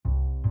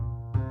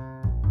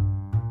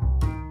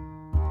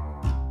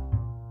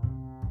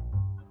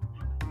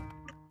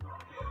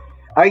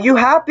Are you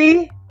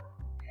happy?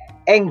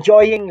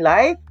 Enjoying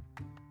life?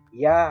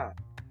 Yeah.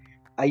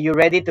 Are you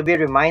ready to be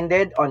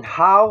reminded on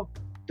how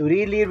to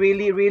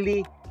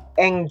really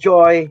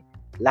enjoy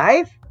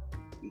life?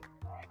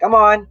 Come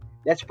on,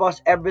 let's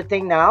pause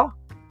everything now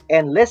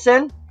and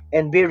listen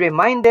and be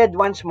reminded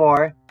once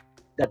more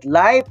that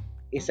life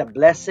is a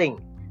blessing,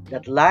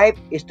 that life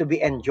is to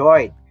be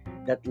enjoyed,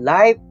 that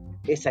life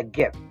is a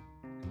gift.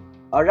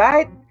 All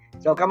right?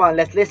 So come on,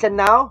 let's listen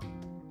now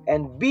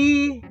and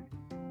be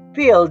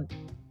filled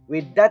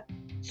with that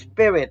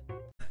spirit.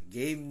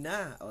 Game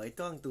na. O,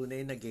 ito ang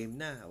tunay na game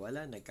na.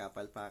 Wala,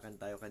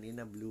 nagkapalpakan tayo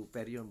kanina.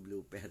 Blooper yung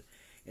blooper.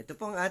 Ito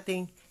po ang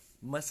ating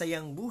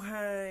masayang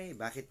buhay.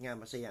 Bakit nga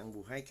masaya ang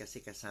buhay? Kasi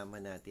kasama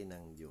natin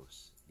ang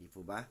Diyos. Di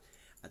po ba?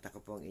 At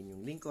ako po ang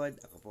inyong lingkod.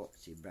 Ako po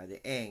si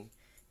Brother Eng.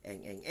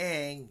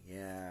 Eng.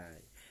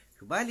 Yan.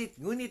 Subalit,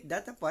 ngunit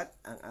datapat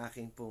ang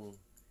aking pong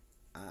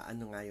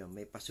ano nga yun,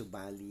 may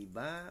pasubali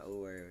ba?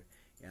 Or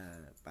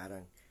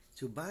parang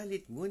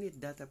subalit, ngunit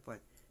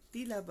datapat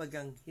tila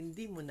bagang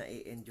hindi mo na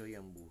i-enjoy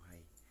ang buhay.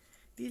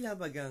 Tila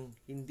bagang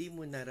hindi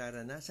mo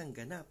nararanasang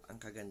ganap ang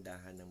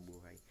kagandahan ng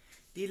buhay.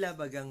 Tila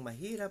bagang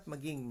mahirap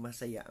maging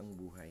masaya ang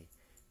buhay.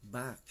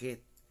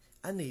 Bakit?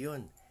 Ano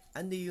yun?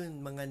 Ano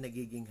yun mga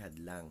nagiging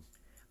hadlang?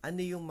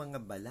 Ano yung mga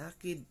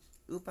balakid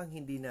upang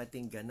hindi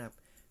natin ganap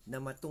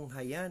na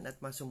matunghayan at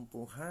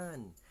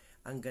masumpuhan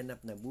ang ganap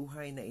na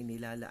buhay na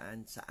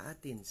inilalaan sa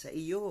atin, sa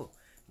iyo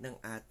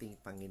ng ating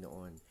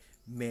Panginoon?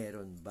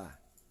 Meron ba?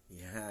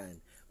 Yan.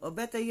 O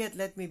better yet,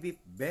 let me be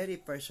very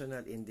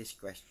personal in this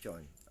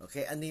question.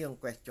 Okay, ano yung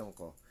question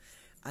ko?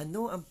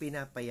 Ano ang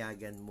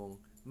pinapayagan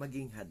mong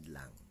maging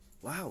hadlang?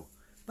 Wow!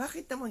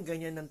 Bakit naman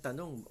ganyan ang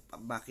tanong?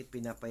 Bakit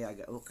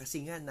pinapayagan? O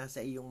kasi nga,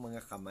 nasa iyong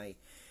mga kamay.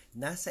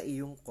 Nasa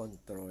iyong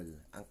kontrol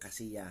ang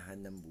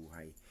kasiyahan ng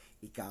buhay.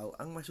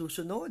 Ikaw ang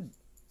masusunod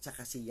sa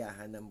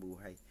kasiyahan ng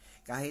buhay.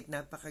 Kahit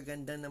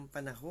napakaganda ng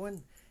panahon,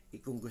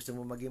 kung gusto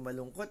mo maging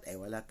malungkot,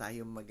 wala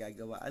tayong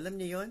magagawa.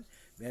 Alam niyo yon?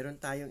 Meron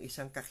tayong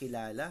isang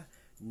kakilala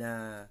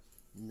na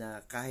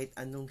kahit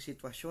anong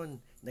sitwasyon,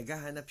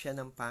 naghahanap siya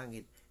ng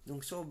pangit.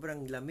 Nung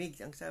sobrang lamig,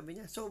 ang sabi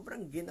niya,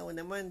 sobrang ginaw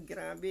naman,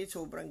 grabe,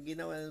 sobrang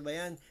ginaw na ba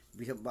yan?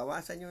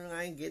 Bawasan nyo na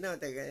nga yung ginaw.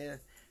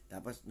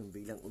 Tapos, nung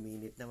biglang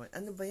uminit naman,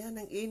 ano ba yan?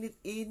 Ang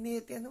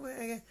init-init. Ano ba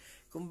yan?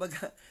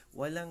 Kumbaga,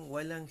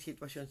 walang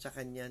sitwasyon sa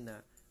kanya na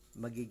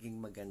magiging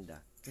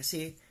maganda.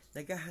 Kasi,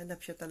 naghahanap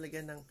siya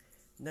talaga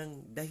ng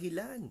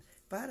dahilan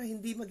para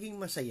hindi maging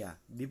masaya.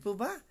 Di po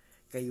ba?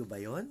 Kayo ba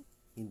yon?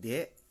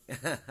 Hindi.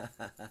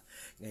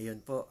 Ngayon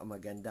po,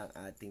 maganda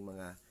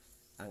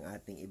ang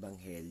ating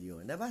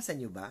ebanghelyo. Nabasa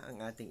niyo ba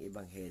ang ating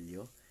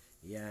ebanghelyo?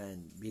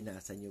 Yan,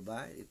 binasa niyo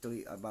ba? Ito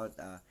about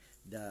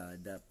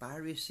the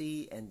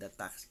Pharisee and the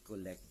tax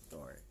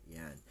collector.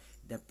 Yan.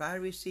 The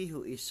Pharisee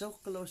who is so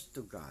close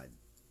to God.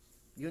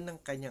 Yun ang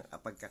kanyang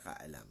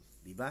pagkakaalam,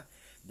 di ba?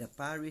 The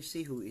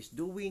Pharisee who is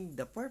doing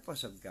the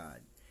purpose of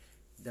God.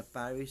 The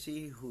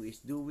Pharisee who is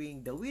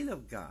doing the will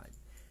of God.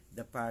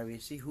 The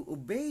Pharisee who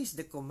obeys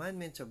the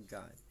commandments of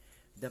God.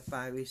 The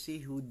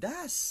Pharisee who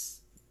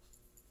does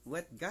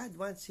what God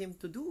wants him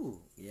to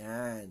do.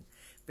 Yan.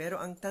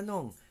 Pero ang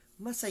tanong,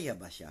 masaya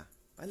ba siya?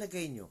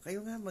 Palagay nyo,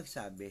 kayo nga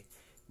magsabi,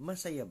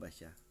 masaya ba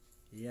siya?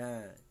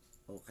 Yan.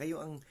 O, kayo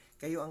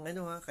ang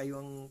ano ha,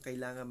 kayo ang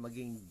kailangan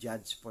maging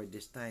judge for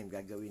this time.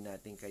 Gagawin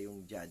natin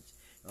kayong judge.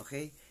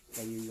 Okay?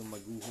 Kayo yung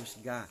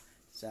maghuhusga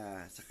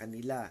sa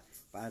kanila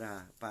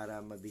para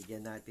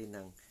mabigyan natin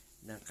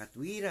ng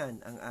katwiran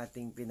ang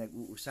ating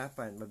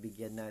pinag-uusapan,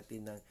 mabigyan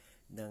natin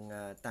ng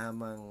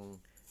tamang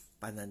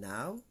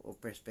pananaw o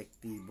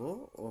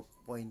perspektibo o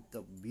point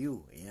of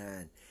view.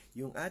 Ayan.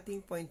 Yung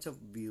ating points of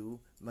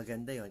view,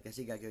 maganda yon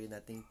kasi gagawin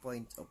natin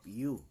point of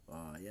view.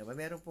 Yan.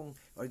 Meron pong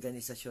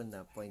organisasyon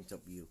na point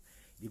of view.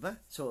 Di ba?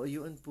 So,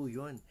 yun po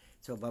yun.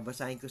 So,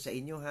 babasahin ko sa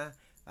inyo ha.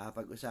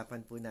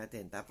 Pag-usapan po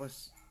natin.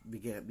 Tapos,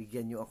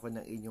 bigyan nyo ako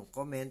ng inyong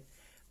comment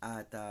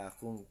at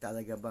kung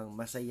talaga bang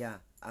masaya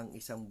ang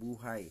isang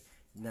buhay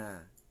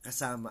na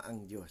kasama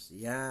ang Diyos.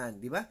 Yan,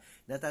 di ba?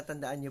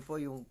 Natatandaan niyo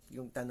po yung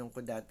tanong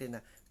ko dati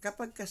na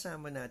kapag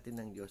kasama natin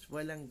ng Diyos,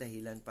 walang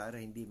dahilan para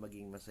hindi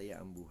maging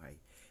masaya ang buhay.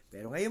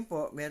 Pero ngayon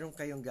po, meron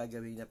kayong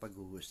gagawin na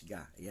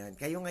paghuhusga. Yan,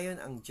 kayo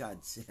ngayon ang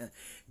judge.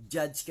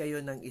 Judge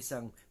kayo ng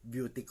isang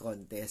beauty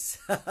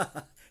contest.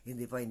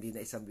 Hindi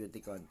na isang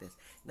beauty contest.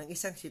 Ng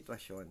isang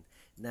sitwasyon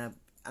na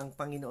ang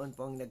Panginoon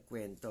po ang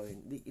nagkwento.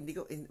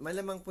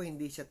 Malamang po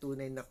hindi siya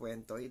tunay na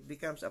kwento. It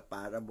becomes a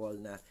parable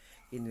na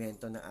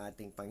invento ng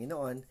ating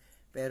Panginoon.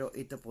 Pero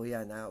ito po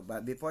yan.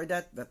 Before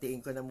that,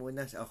 batiin ko na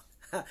muna.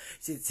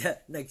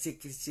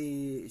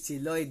 Si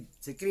Lloyd,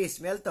 si Chris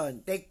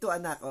Melton. Take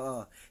 2 anak.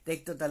 Oo.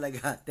 Take 2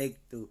 talaga.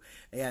 Take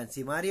 2. Ayan.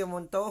 Si Mario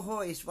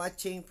Montojo is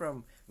watching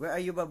from, where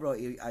are you ba bro?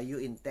 Are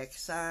you in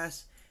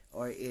Texas?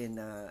 Or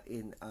in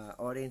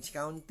Orange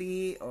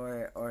County?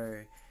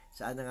 Or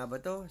saan na nga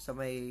ba to? Sa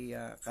may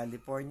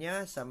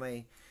California? Sa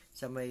may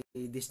sa may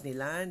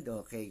Disneyland.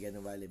 Okay,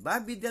 ganun bali.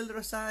 Bobby Del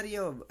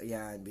Rosario,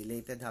 yan,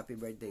 belated happy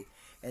birthday.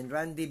 And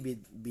Randy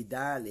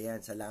Vidal,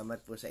 yan,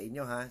 salamat po sa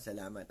inyo ha.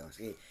 Salamat.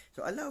 Okay.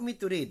 So allow me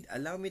to read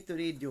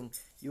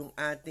yung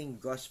ating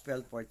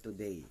gospel for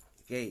today.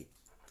 Okay.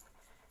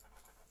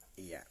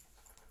 Yeah.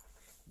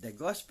 The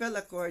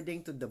gospel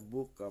according to the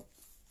book of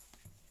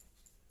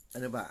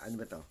ano ba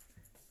to?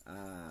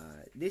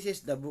 This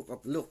is the book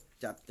of Luke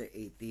chapter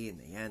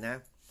 18. Ayan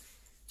ha.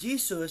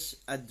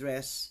 Jesus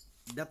addressed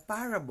the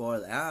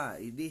parable.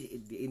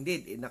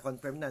 Indeed,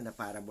 na-confirm na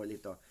parable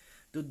ito.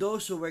 To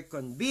those who were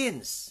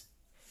convinced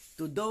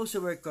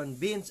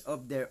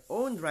of their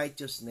own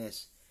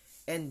righteousness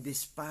and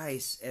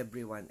despise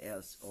everyone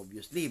else.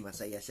 Obviously,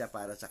 masaya siya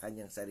para sa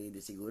kanyang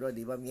sarili siguro.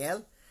 Di ba,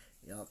 Miel?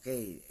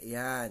 Okay,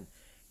 yan.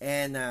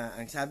 And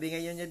ang sabi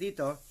ngayon niya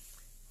dito,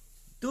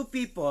 two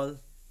people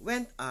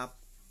went up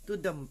to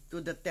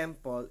the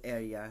temple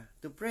area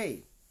to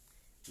pray.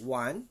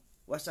 One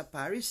was a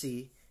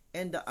Pharisee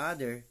and the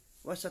other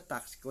was a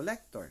tax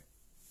collector.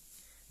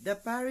 The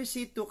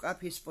Pharisee took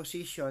up his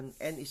position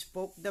and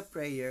spoke the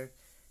prayer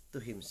to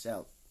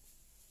himself.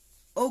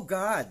 "O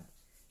God,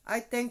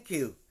 I thank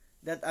you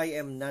that I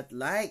am not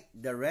like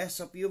the rest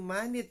of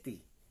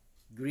humanity,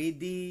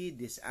 greedy,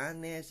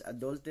 dishonest,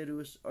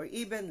 adulterous, or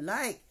even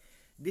like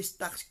this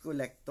tax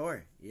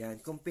collector."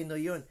 Yan, kung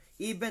Pinoy yun.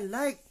 Even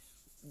like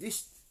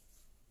this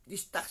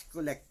tax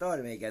collector.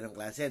 May ganong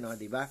klase, no?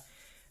 Diba?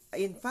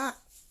 In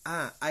fact,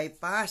 I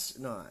pass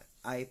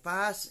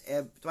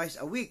twice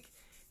a week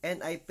and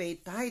I pay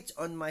tithes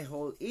on my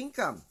whole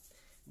income.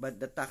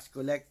 But the tax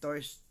collector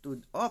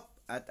stood up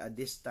at a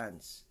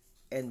distance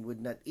and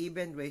would not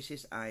even raise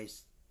his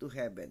eyes to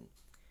heaven,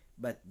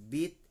 but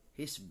beat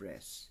his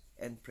breast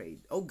and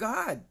prayed, "O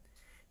God,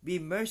 be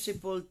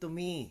merciful to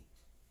me,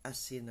 a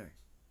sinner."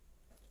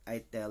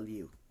 I tell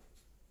you,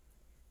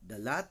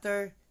 the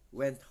latter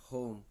went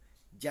home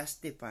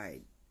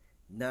justified,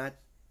 not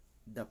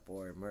the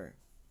former.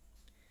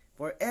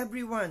 For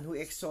everyone who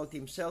exalts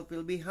himself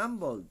will be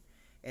humbled,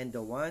 and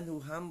the one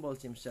who humbles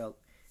himself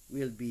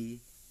will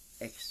be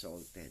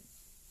exalted.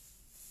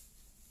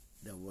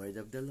 The word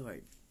of the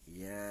Lord.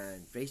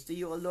 Yan. Praise to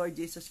you, O Lord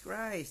Jesus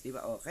Christ.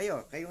 Diba? O,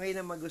 kayo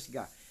ngayon ang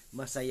magusga.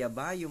 Masaya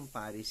ba yung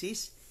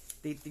Pharisees?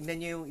 Titingnan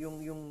niyo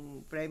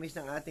yung premise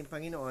ng ating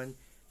Panginoon.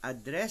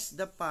 Address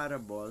the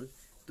parable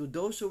to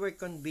those who were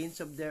convinced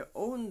of their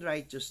own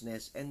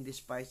righteousness and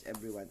despise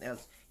everyone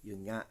else.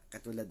 Yun nga,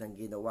 katulad ng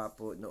ginawa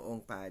po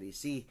noong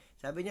Pharisee.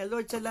 Sabi niya,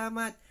 "Lord,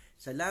 salamat.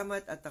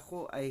 Salamat at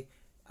ako ay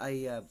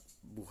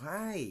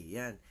buhay."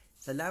 Yan.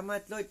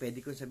 Salamat, Lord. Pwede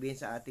kong sabihin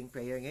sa ating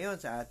prayer ngayon,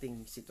 sa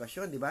ating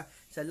sitwasyon, di ba?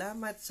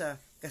 Salamat sa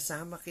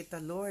kasama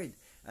kita, Lord.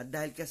 At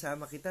dahil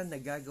kasama kita,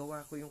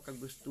 nagagawa ko yung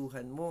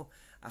kagustuhan mo.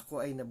 Ako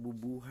ay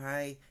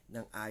nabubuhay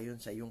ng ayon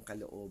sa iyong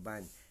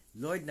kalooban.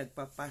 Lord,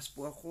 nagpapas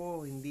po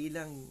ako, hindi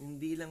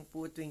lang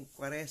po tuwing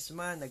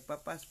Kwaresma,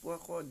 nagpapas po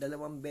ako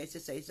 2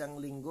 beses sa isang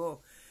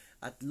linggo.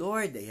 At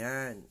Lord,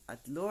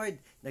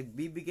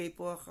 nagbibigay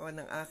po ako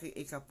ng aking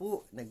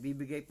ikapu,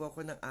 nagbibigay po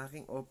ako ng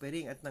aking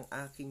offering at ng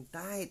aking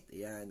tithe.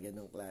 Ayan,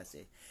 ganong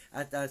klase.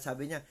 At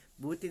sabi niya,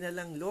 buti na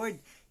lang Lord,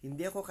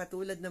 hindi ako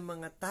katulad ng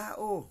mga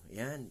tao.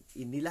 Ayan,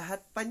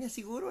 inilahat pa niya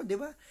siguro, di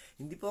ba?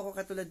 Hindi po ako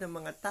katulad ng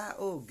mga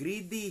tao,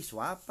 greedy,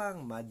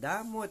 swapang,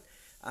 madamot,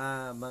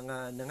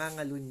 mga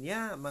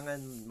nangangalunya, mga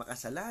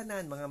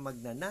makasalanan, mga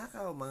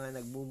magnanakaw,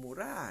 mga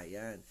nagmumura.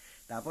 Ayan.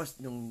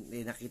 Tapos nung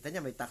nakita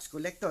niya may tax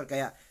collector,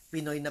 kaya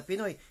Pinoy na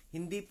Pinoy.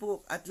 Hindi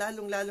po, at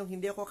lalong-lalong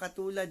hindi ako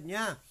katulad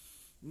niya.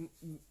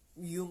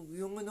 Yung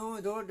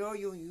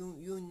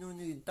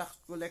tax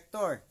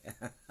collector.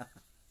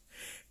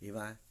 Di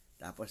ba?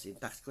 Tapos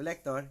yung tax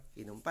collector,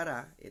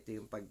 kinumpara, ito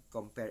yung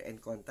pag-compare and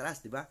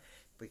contrast, di ba?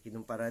 Pag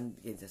kinumparan,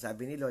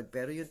 sabi ni Lord,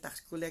 pero yung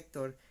tax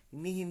collector,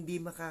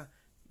 hindi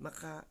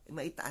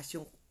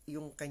maitaas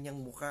yung kanyang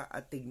muka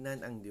at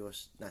tignan ang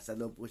Diyos. Nasa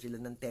loob po sila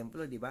ng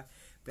templo, di ba?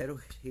 Pero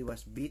he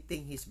was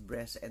beating his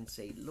breast and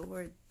say,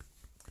 "Lord,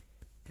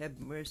 have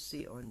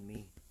mercy on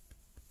me,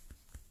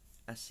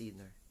 a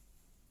sinner."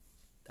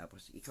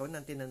 Tapos, ikaw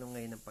nang tinanong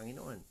ngayon ng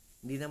Panginoon.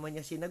 Hindi naman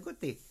niya sinagot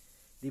eh.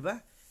 Di ba?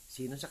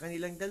 Sino sa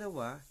kanilang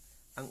dalawa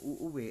ang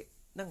uuwi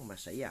ng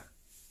masaya?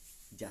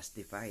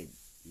 Justified.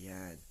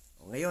 Yan.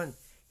 O ngayon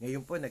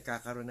po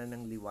nagkakaroon na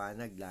ng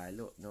liwanag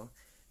lalo, no?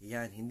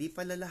 Yan, hindi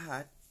pala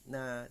lahat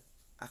na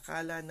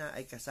akala na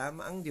ay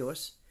kasama ang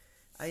Diyos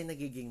ay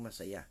nagiging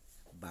masaya.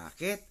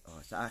 Bakit?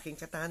 Sa aking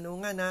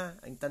katanungan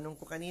ang tanong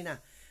ko kanina,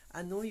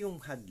 ano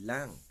yung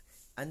hadlang?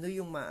 Ano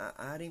yung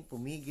maaaring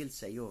pumigil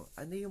sa iyo?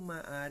 Ano yung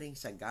maaaring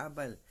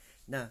sagabal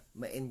na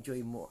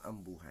ma-enjoy mo ang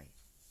buhay?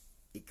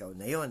 Ikaw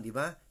na yon, di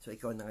ba? So,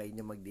 ikaw na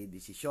ngayon yung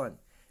magdidesisyon.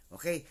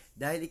 Okay?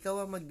 Dahil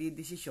ikaw ang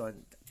magdidesisyon,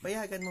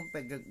 payagan mo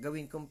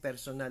gawin kong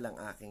personal ang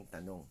aking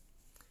tanong.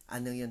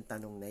 Ano yung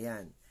tanong na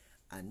yan?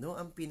 Ano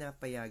ang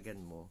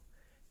pinapayagan mo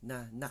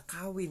na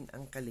nakawin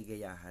ang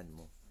kaligayahan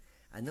mo?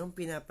 Anong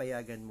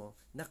pinapayagan mo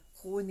na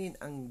kunin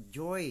ang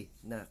joy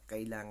na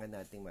kailangan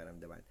nating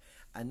maramdaman?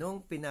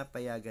 Anong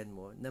pinapayagan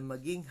mo na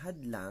maging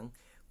hadlang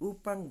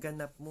upang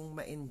ganap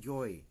mong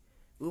ma-enjoy,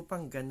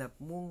 upang ganap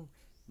mong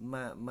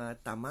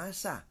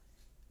matamasa,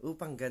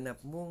 upang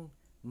ganap mong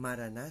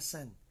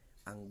maranasan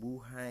ang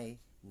buhay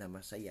na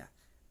masaya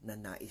na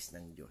nais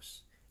ng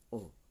Diyos.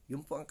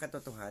 Yun po ang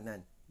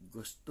katotohanan.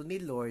 Gusto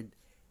ni Lord,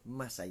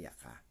 masaya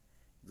ka.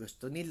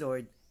 Gusto ni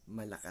Lord,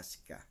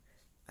 malakas ka.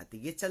 At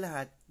higit sa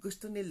lahat,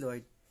 gusto ni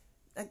Lord,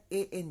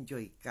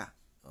 nag-e-enjoy ka.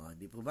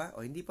 Di po ba?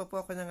 Hindi pa po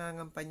ako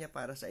nangangampanya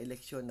para sa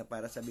eleksyon na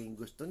para sabihin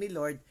gusto ni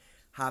Lord,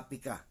 happy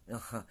ka.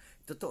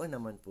 Totoo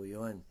naman po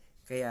yun.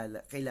 Kaya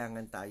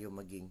kailangan tayo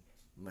maging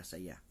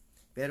masaya.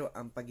 Pero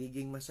ang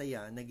pagiging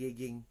masaya,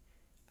 nagiging,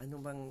 ano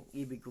bang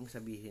ibig kong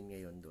sabihin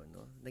ngayon doon?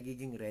 No?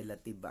 Nagiging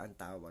relative ba ang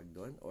tawag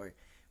doon? Or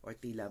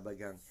tila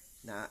bagang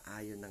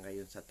naaayon na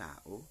ngayon sa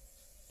tao?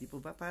 Di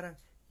po ba? Parang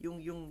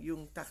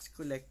yung tax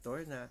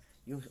collector na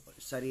yung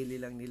sarili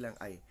lang nilang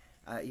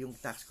yung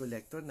tax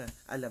collector na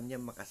alam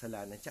niya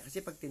makasalanan siya.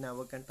 Kasi pag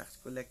tinawag kang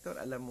tax collector,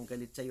 alam mong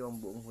galit sa'yo ang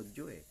buong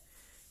Hudyo eh.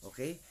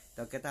 Okay?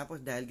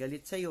 Pagkatapos dahil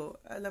galit sa'yo,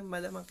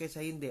 malamang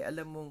kaysa hindi,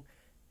 alam mong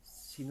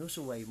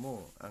sinusuway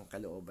mo ang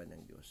kalooban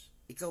ng Diyos.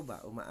 Ikaw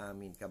ba,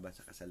 umaamin ka ba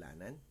sa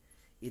kasalanan?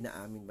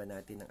 Inaamin ba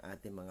natin ang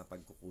ating mga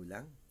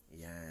pagkukulang?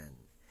 Yan.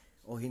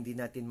 O hindi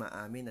natin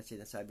maamin at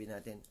sinasabi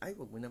natin,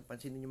 huwag mo nang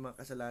pansinin yung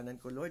mga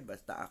kasalanan ko, Lord.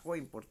 Basta ako,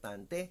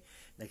 importante.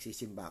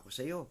 Nagsisimba ako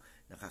sa iyo.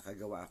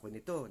 Nakakagawa ako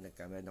nito.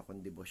 Nagkaroon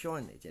akong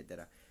debosyon,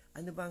 etc.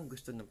 Ano ba ang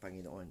gusto ng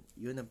Panginoon?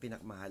 Yun ang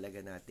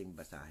pinakmahalaga nating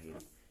basahin.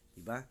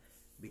 Diba?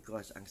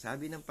 Because ang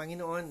sabi ng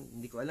Panginoon,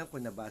 hindi ko alam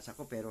kung nabasa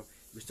ko, pero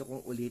gusto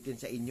kong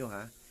ulitin sa inyo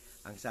ha.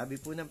 Ang sabi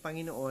po ng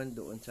Panginoon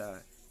doon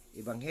sa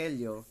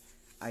Ebanghelyo,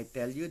 I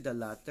tell you, the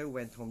latter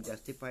went home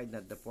justified,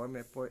 not the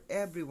former. For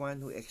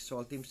everyone who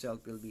exalts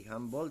himself will be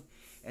humbled,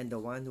 and the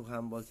one who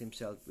humbles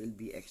himself will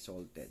be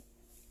exalted.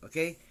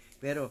 Okay?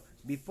 Pero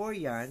before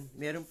yan,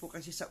 meron po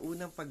kasi sa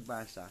unang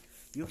pagbasa,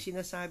 yung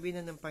sinasabi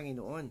na ng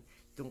Panginoon,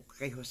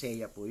 kay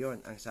Hosea po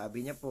yon. Ang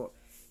sabi niya po,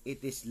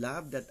 it is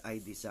love that I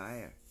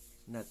desire,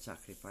 not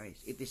sacrifice.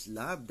 It is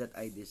love that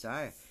I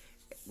desire,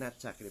 not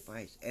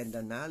sacrifice. And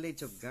the knowledge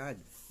of God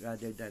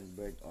rather than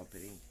burnt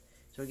offering.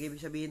 So,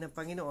 ibig sabihin ng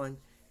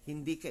Panginoon,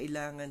 hindi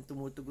kailangan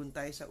tumutugon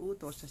tayo sa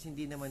utos kasi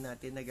hindi naman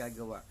natin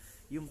nagagawa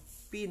yung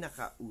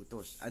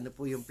pinakautos. Ano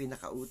po yung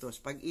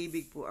pinakautos?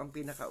 Pag-ibig po ang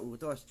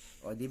pinakautos.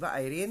 Di ba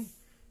Irene?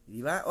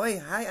 Di ba?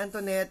 Hi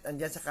Antoinette,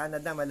 andyan sa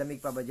Canada,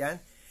 malamig pa ba dyan?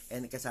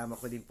 And kasama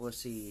ko din po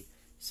si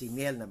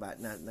Mel na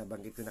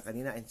nabanggit ko na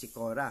kanina, and si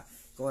Cora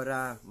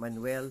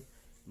Manuel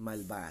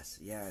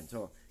Malbas. Yan.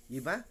 So,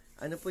 di ba?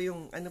 Ano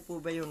po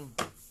ba yung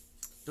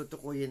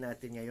tutukuyin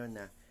natin ngayon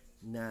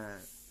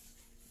na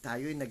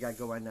tayo'y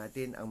nagagawa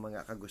natin ang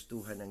mga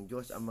kagustuhan ng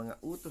Diyos, ang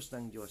mga utos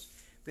ng Diyos,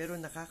 pero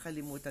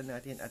nakakalimutan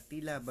natin at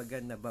tila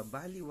baga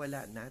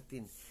nababaliwala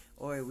natin,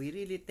 or we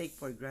really take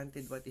for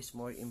granted what is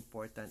more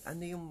important.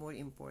 Ano yung more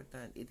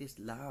important? It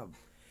is love.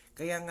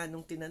 Kaya nga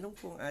nung tinanong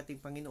po ang ating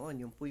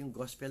Panginoon, yung po yung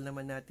gospel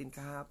naman natin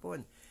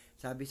kahapon,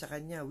 sabi sa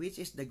kanya, which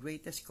is the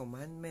greatest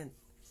commandment?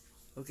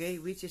 Okay,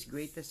 which is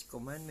greatest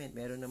commandment?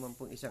 Meron naman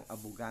pong isang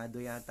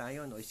abogado yata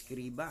yun, o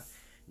eskriba,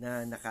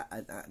 na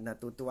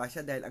natutuwa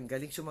siya dahil ang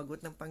galing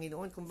sumagot ng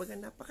Panginoon. Kumbaga,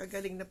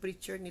 napakagaling na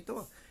preacher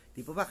nito.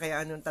 Di po ba?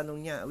 Kaya anong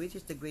tanong niya? Which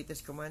is the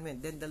greatest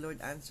commandment? Then the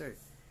Lord answered,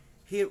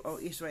 Hear, O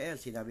Israel.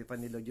 Sinabi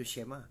pa ni Lord yung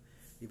Shema.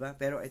 Di ba?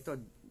 Pero ito,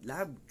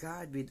 love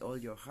God with all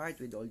your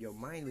heart, with all your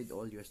mind, with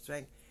all your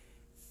strength.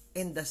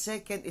 And the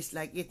second is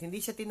like it.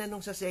 Hindi siya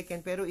tinanong sa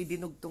second, pero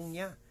idinugtong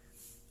niya.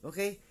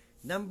 Okay?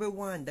 Number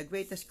 1, the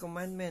greatest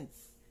commandment.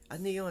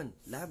 Ano yun?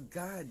 Love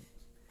God.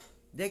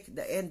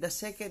 And the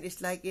second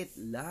is like it.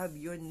 Love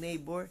your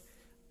neighbor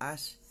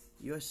as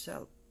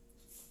yourself.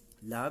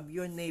 Love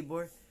your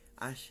neighbor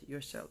as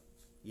yourself.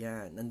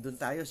 Yan. Nandun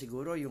tayo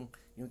siguro yung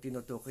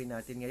tinutukoy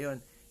natin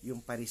ngayon,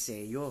 yung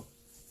pariseyo.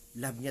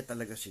 Love niya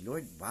talaga si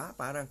Lord. Ba?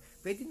 Parang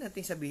pwede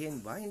natin sabihin,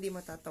 hindi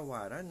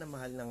matatawaran na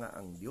mahal na nga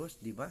ang Diyos,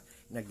 di ba?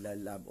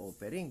 Nagla-love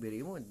offering.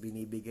 Biri mo,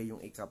 binibigay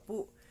yung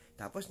ikapu.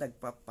 Tapos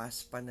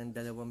nagpapas pa ng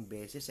 2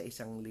 beses sa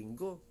isang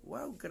linggo.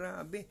 Wow,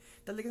 grabe.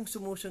 Talagang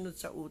sumusunod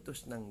sa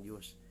utos ng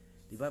Diyos.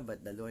 Diba?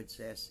 But the Lord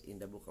says in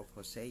the book of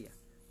Hosea,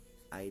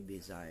 I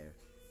desire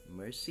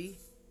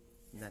mercy,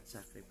 not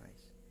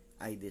sacrifice.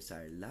 I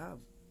desire love,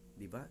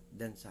 diba?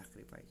 Than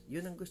sacrifice.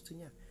 Yun ang gusto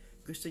niya.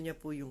 Gusto niya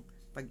po yung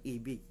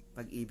pag-ibig.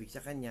 Pag-ibig sa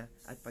Kanya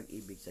at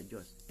pag-ibig sa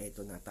Diyos.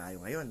 Eto na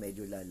tayo ngayon.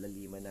 Medyo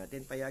lalaliman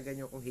natin. Payagan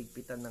niyo kung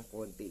higpitan ng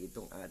konti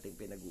itong ating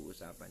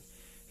pinag-uusapan.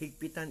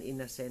 Higpitan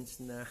in a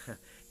sense na,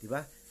 di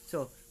ba?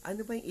 So,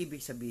 ano ba yung ibig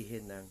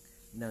sabihin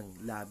ng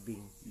loving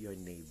your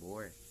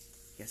neighbor?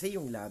 Kasi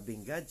yung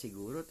loving God,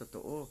 siguro,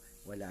 totoo,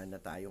 wala na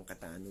tayong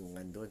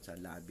katanungan doon sa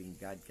loving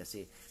God.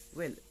 Kasi,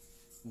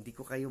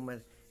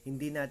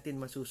 hindi natin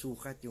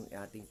masusukat yung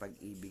ating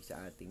pag-ibig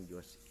sa ating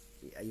Diyos.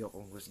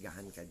 Ayokong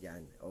husgahan ka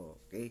dyan.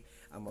 Okay?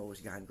 Ang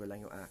mahusgahan ko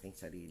lang yung aking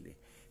sarili.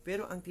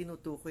 Pero ang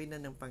tinutukoy na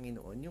ng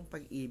Panginoon, yung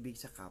pag-ibig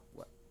sa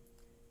kapwa.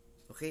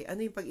 Okay,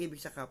 ano yung pag-ibig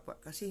sa kapwa?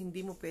 Kasi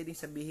hindi mo pwedeng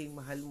sabihin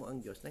mahal mo ang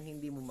Diyos nang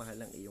hindi mo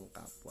mahal ang iyong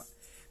kapwa.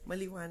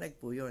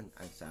 Maliwanag po yon.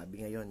 Ang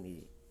sabi ngayon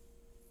ni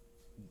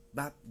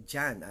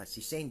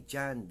si Saint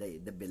John,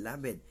 the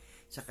Beloved,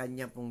 sa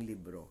kanya pong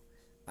libro,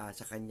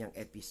 sa kanyang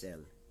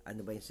epistle.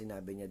 Ano ba yung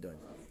sinabi niya doon?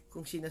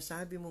 Kung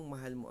sinasabi mong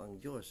mahal mo ang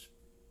Diyos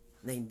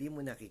na hindi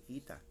mo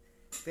nakikita,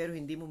 pero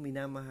hindi mo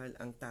minamahal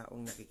ang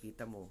taong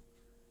nakikita mo,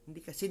 hindi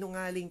ka,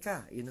 sinungaling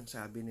ka. Yun ang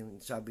sabi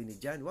ni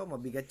John. Wow,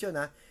 mabigat yun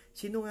ha.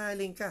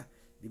 Sinungaling ka.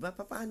 Di ba?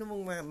 Paano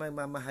mong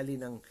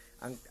mamahalin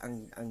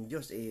ang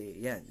Diyos?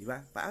 Yan, di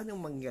ba? Paano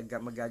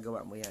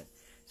magagawa mo yan?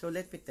 So,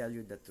 let me tell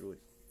you the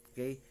truth.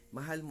 Okay?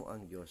 Mahal mo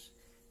ang Diyos.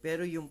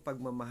 Pero yung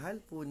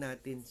pagmamahal po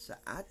natin sa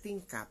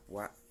ating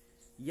kapwa,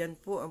 yan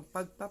po ang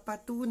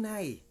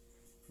pagpapatunay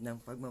ng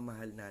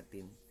pagmamahal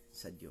natin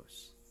sa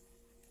Diyos.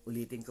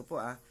 Ulitin ko po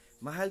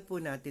mahal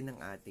po natin ang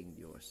ating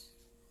Diyos.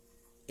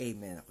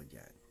 Amen ako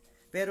dyan.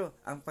 Pero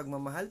ang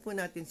pagmamahal po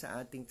natin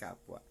sa ating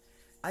kapwa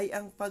ay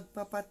ang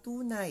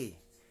pagpapatunay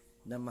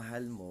na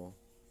mahal mo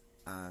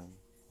ang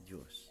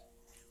Diyos.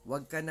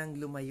 Huwag ka nang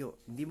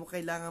lumayo. Hindi mo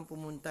kailangan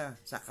pumunta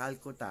sa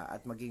Calcutta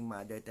at maging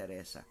Mother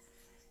Teresa.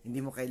 Hindi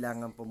mo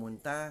kailangan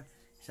pumunta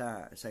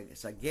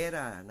sa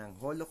gera ng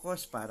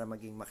Holocaust para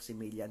maging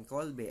Maximilian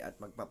Kolbe at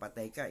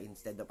magpapatay ka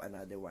instead of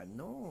another one.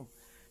 No,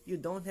 you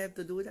don't have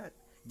to do that.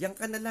 Diyan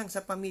ka na lang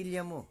sa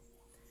pamilya mo.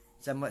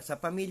 Sa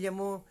pamilya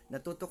mo,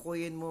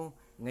 natutukuyin mo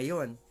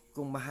ngayon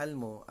kung mahal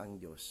mo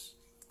ang Diyos.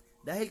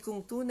 Dahil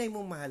kung tunay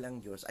mong mahal ang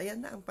Diyos,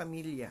 ayan na ang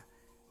pamilya.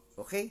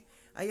 Okay?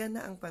 Ayan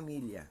na ang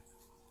pamilya.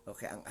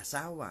 Okay, ang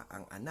asawa,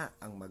 ang anak,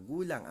 ang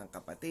magulang, ang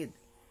kapatid.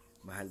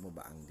 Mahal mo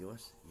ba ang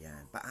Diyos?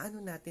 Yan. Paano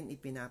natin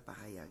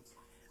ipinapahayag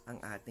ang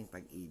ating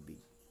pag-ibig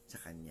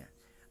sa Kanya?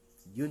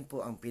 Yun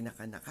po ang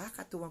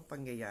pinaka-nakakatuwang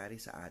pangyayari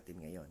sa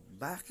atin ngayon.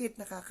 Bakit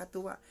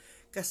nakakatuwa?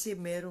 Kasi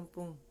meron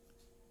pong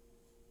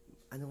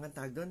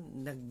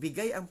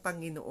nagbigay ang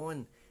Panginoon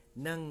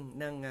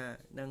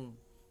ng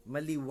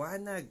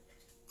maliwanag,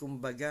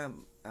 kumbaga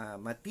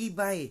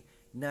matibay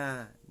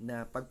na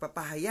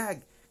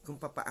pagpapahayag kung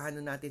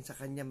papaano natin sa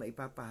Kanya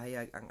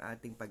maipapahayag ang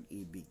ating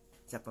pag-ibig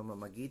sa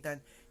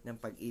pamamagitan ng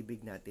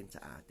pag-ibig natin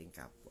sa ating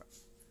kapwa.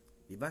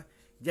 Diba?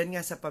 Diyan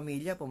nga sa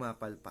pamilya,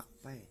 pumapalpak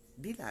pa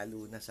Di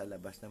lalo na sa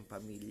labas ng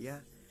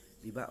pamilya.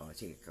 Diba?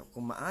 Sige,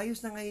 kung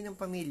maayos na ngayon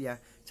ng pamilya,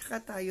 saka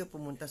tayo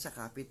pumunta sa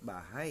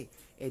kapitbahay.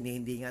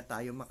 Hindi nga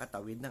tayo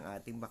makatawid ng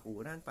ating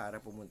bakuran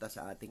para pumunta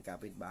sa ating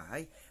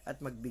kapitbahay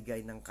at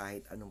magbigay ng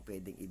kahit anong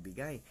pwedeng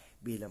ibigay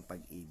bilang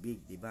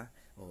pag-ibig. Diba?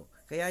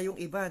 Kaya yung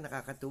iba,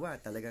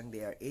 nakakatuwa. Talagang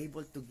they are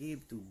able to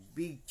give to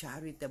big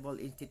charitable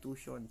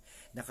institution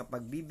na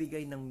kapag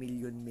bibigay ng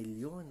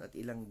milyon-milyon at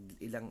ilang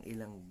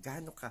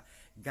gaano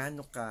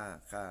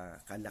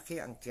kalaki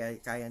ang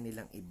kaya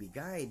nilang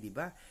ibigay, di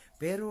ba?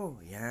 Pero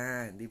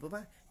yan, di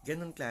ba?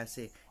 Ganun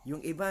klase.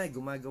 Yung iba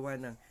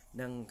gumagawa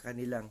ng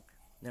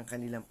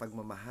kanilang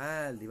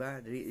pagmamahal, di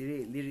ba?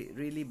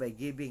 Really by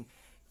giving.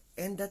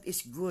 And that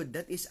is good,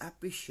 that is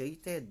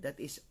appreciated, that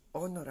is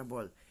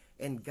honorable.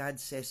 And God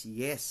says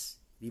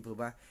yes, di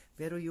ba?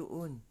 Pero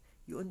yun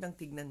ang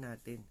tignan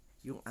natin,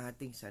 yung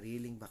ating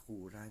sariling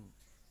bakuran.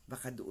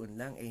 Baka doon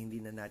lang hindi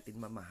na natin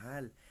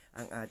mamahal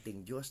ang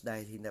ating Diyos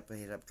dahil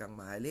hirap kang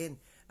mahalin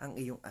ang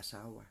iyong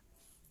asawa.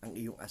 Ang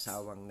iyong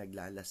asawang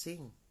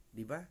naglalasing,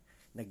 di ba?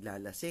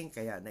 Naglalasing,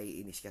 kaya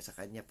naiinis ka sa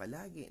kanya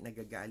palagi,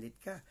 nagagalit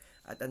ka.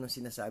 At anong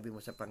sinasabi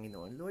mo sa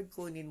Panginoon? Lord,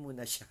 kunin mo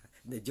na siya.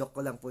 Joke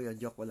ko lang po yun,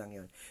 joke ko lang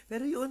yun.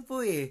 Pero yun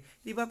po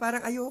di ba?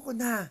 Parang ayoko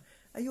na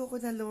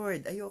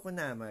Lord, ayoko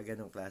na, mga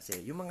ganong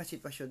klase. Yung mga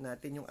sitwasyon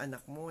natin, yung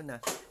anak mo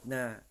na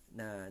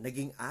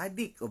naging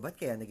addict, o ba't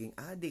kaya naging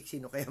addict?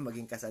 Sino kaya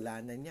maging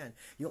kasalanan yan?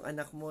 Yung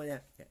anak mo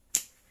na,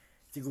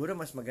 siguro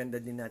mas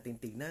maganda din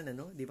natin tignan,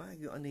 di ba?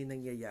 Yung ano yung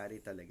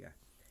nangyayari talaga.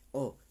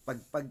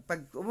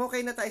 Pag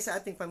umukay na tayo sa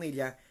ating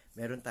pamilya,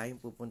 meron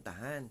tayong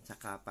pupuntahan sa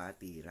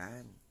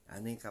kapatiran.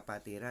 Ano yung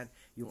kapatiran?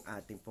 Yung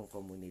ating pong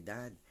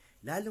komunidad.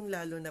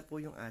 Lalong-lalo na po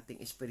yung ating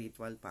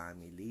spiritual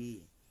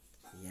family.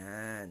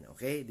 Yan,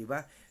 okay, di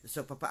ba?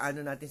 So,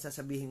 paano natin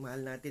sasabihin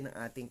mahal natin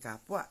ang ating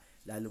kapwa?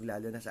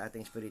 Lalong-lalo na sa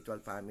ating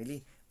spiritual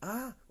family.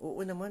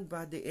 Oo naman,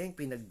 Brother Eng,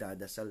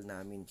 pinagdadasal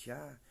namin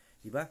siya.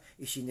 Diba?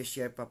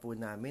 Isineshare pa po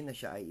namin na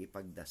siya ay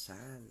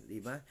ipagdasal.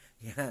 Diba?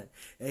 Yan.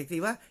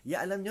 Diba?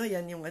 Alam nyo,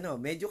 yan yung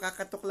medyo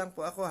kakatok lang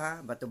po ako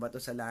Bato-bato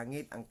sa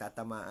langit, ang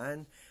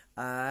tatamaan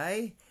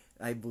ay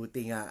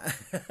buti nga.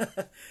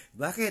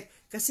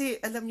 Bakit? Kasi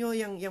alam nyo,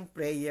 yung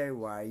prayer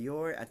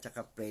warrior at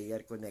saka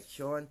prayer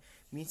connection,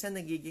 minsan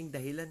nagiging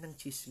dahilan ng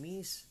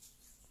chismis.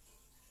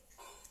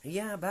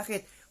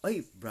 Bakit?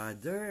 Oy,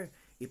 brother,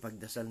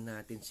 ipagdasal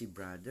natin si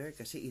brother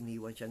kasi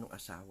iniwan siya ng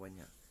asawa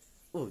niya.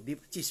 Di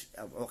ba?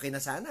 Okay na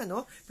sana,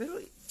 no?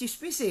 Pero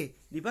chismis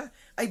di ba?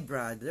 Ay,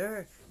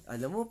 brother,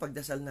 alam mo,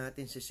 pagdasal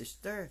natin si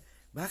sister.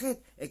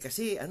 Bakit?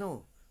 Kasi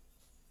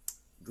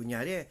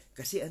kunyari,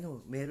 kasi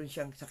meron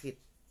siyang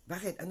sakit.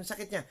 Bakit? Anong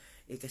sakit niya?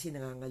 Kasi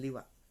nangangaliwa.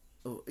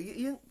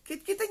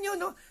 Kita nyo,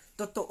 no?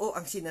 Totoo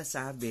ang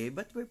sinasabi,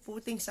 but we're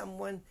putting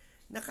someone,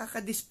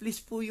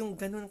 nakaka-displease po yung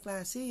ganun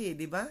klase,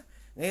 di ba?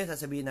 Ngayon,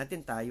 sasabihin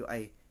natin, tayo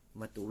ay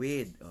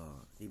matuwid.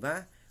 Di ba?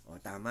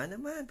 Tama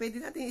naman.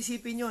 Pwede natin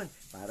isipin yon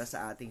para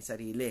sa ating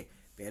sarili.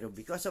 Pero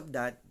because of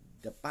that,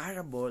 the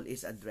parable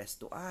is addressed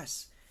to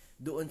us.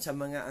 doon sa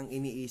mga ang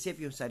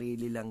iniisip, yung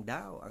sarili lang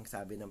daw, ang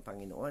sabi ng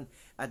Panginoon,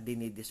 at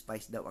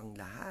dinidespise daw ang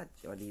lahat.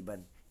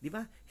 Maliban, di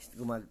ba?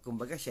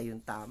 Kumbaga, siya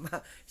yung tama,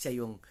 siya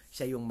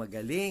yung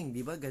magaling,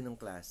 di ba? Ganong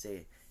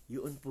klase.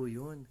 Yun po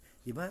yun.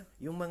 Di ba?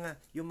 Yung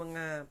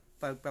mga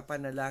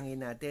pagpapanalangin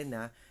natin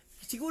na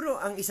siguro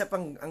ang isa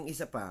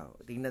pa,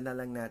 tingnan na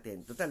lang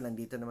natin. Total,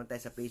 nandito naman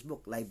tayo sa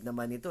Facebook, live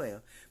naman ito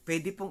eh.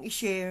 Pwede pong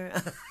i-share.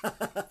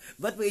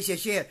 Ba't mo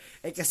i-share?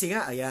 Eh kasi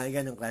nga, ayan,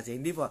 ganong klase.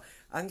 Hindi po.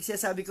 Ang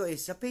sinasabi ko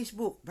is, sa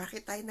Facebook,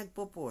 bakit tayo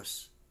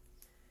nagpo-post?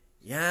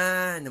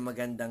 Yan, ang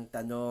magandang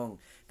tanong.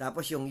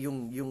 Tapos yung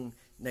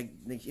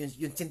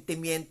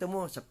sentimiento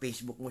mo sa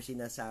Facebook mo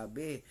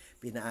sinasabi,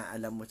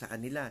 pinaalam mo sa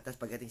kanila. Tapos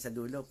pagdating sa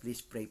dulo,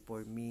 please pray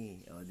for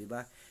me. O, di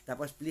ba?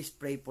 Tapos please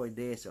pray for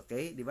this,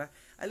 okay? Di ba?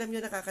 Alam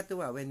niyo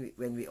nakakatuwa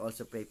when we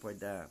also pray for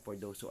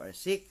those who are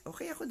sick.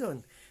 Okay ako doon.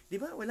 Di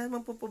ba? Wala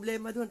namang po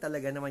problema doon.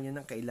 Talaga naman 'yun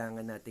ang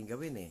kailangan nating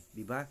gawin eh,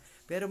 di ba?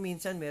 Pero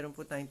minsan meron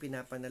po tayong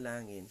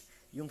pinapanalangin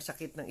yung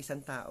sakit ng isang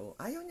tao,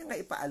 ayaw niya nga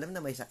ipaalam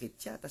na may sakit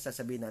siya, tapos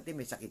sasabihin natin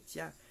may sakit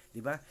siya, di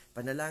ba?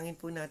 Panalangin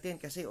po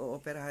natin kasi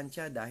ooperahan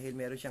siya dahil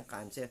meron siyang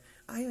cancer.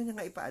 Ayaw niya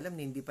nga ipaalam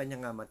na hindi pa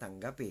niya nga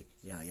matanggap eh.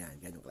 Yan,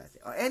 ganung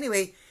klase.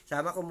 Anyway,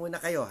 sama ko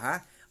muna kayo,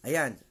 ha?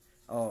 Ayan.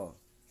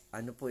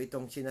 Ano po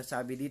itong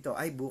sinasabi dito?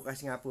 Ay,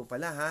 bukas nga po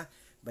pala, ha?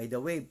 By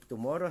the way,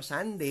 tomorrow,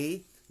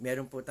 Sunday,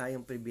 meron po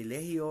tayong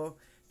pribilehiyo,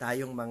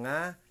 tayong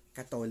mga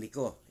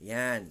Katoliko.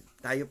 Yan.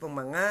 Tayo pong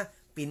mga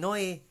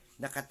Pinoy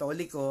na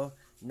Katoliko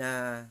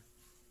na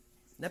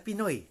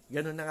Pinoy.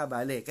 Ganun na nga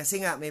bale. Kasi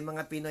nga, may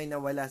mga Pinoy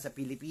na wala sa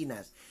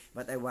Pilipinas.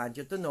 But I want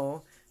you to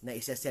know na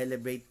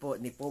isa-celebrate po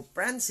ni Pope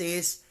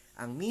Francis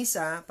ang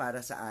misa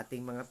para sa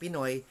ating mga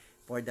Pinoy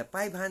for the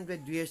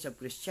 500 years of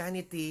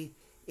Christianity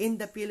in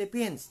the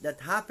Philippines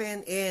that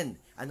happened in,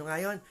 ano nga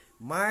yun?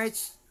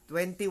 March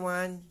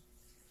 16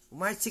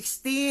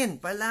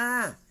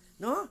 pala.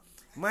 No?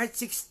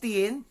 March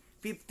 16,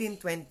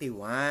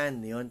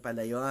 1521. Yun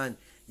pala yun.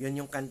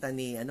 Yun yung kanta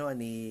ni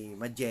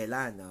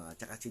Magellan, no? At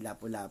saka si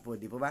Lapu-Lapu,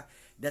 di po ba?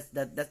 That's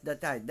the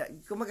time.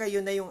 Kumaga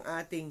yun na yung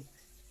ating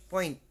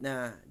point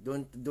na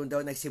doon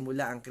daw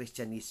nagsimula ang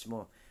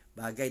Kristyanismo.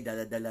 Bagay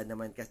dala-dala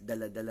naman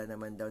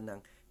daw ng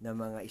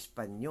mga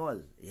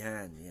Espanyol.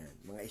 Yan.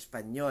 Mga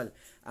Espanyol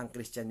ang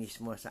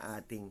Kristyanismo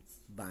sa ating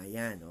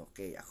bayan.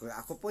 Okay.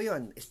 Ako po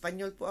 'yon.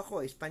 Espanyol po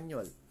ako,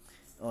 Espanyol.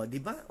 Di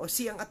ba?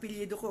 Si ang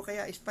apelyido ko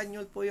kaya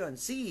Espanyol po 'yon.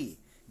 Si,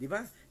 di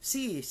ba?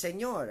 Si,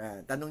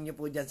 senyor. Tanong niyo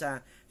po diyan sa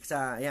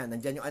yan,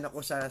 nandiyan yung anak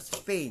ko sa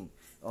Spain.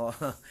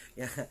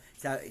 Yan,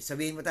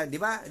 sabihin mo tayo, di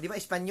ba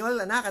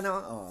Espanyol anak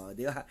ano?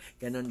 Di ba?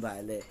 Ganun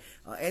bale.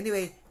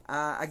 Anyway,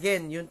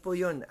 again, yun po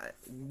yun.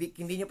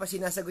 Hindi niyo pa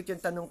sinasagot yung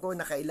tanong ko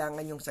na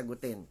kailangan yung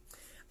sagutin.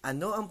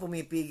 Ano ang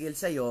pumipigil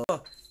sa iyo?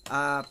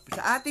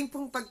 Sa ating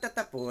pong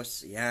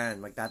pagtatapos,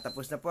 yan,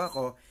 magtatapos na po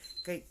ako.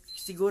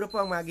 Siguro po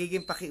ang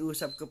magiging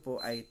pakiusap ko po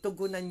ay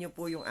tugunan niyo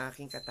po yung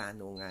aking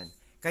katanungan.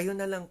 Kayo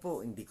na lang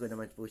po, hindi ko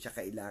naman po siya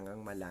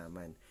kailangang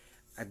malaman.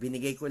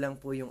 Binigay ko lang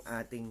po yung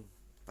ating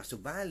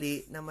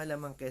pasubali na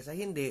malamang kesa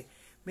hindi,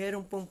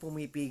 meron pong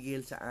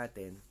pumipigil sa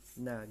atin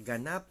na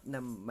ganap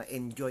na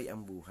ma-enjoy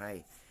ang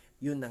buhay.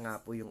 Yun na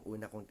nga po yung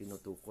una kong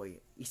tinutukoy.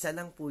 Isa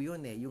lang po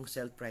yun yung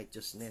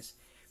self-righteousness.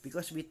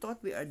 Because we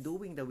thought we are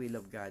doing the will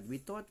of God. We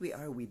thought we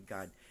are with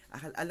God.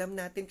 Alam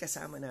natin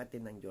kasama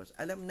natin ng Diyos.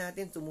 Alam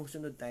natin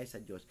sumusunod tayo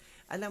sa Diyos.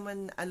 Alam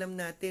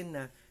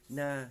natin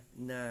na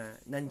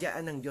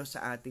nandiyan ang Diyos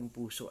sa ating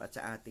puso at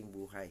sa ating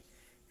buhay.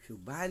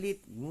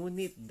 Subalit,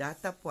 ngunit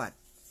datapwat,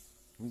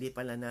 hindi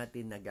pala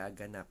natin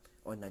nagaganap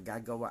o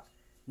nagagawa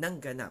ng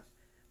ganap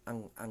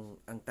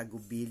ang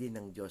tagubili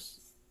ng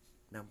Diyos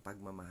ng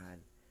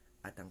pagmamahal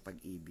at ang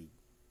pag-ibig.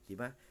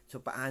 Diba?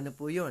 So, paano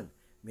po yun?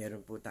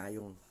 Meron po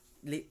tayong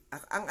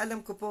ang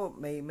alam ko po,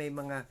 may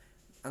mga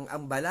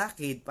ang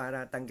balakid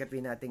para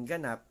tanggapin natin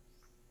ganap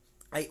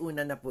ay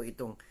una na po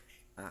itong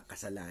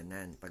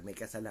kasalanan. Pag may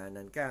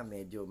kasalanan ka,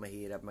 medyo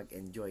mahirap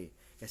mag-enjoy.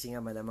 Kasi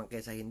nga malamang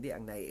kesa hindi,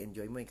 ang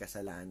nai-enjoy mo yung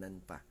kasalanan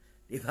pa.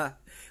 Diba?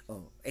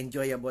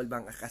 Enjoyable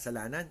bang ang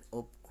kasalanan?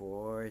 Of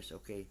course,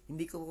 okay.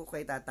 Hindi ko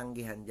kayo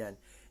tatanggihan dyan.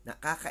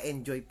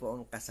 Nakaka-enjoy po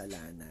ang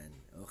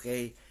kasalanan.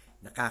 Okay?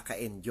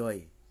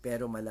 Nakaka-enjoy.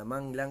 Pero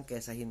malamang lang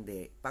kesa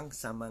hindi,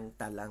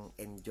 pangsamantalang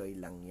enjoy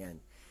lang yan.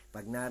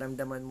 Pag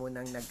naramdaman mo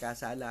nang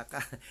nagkasala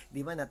ka,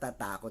 di ba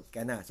natatakot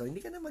ka na. So,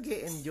 hindi ka na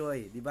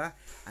mag-e-enjoy, di ba?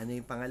 Ano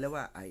yung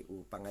pangalawa?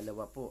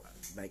 Pangalawa po,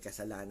 may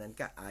kasalanan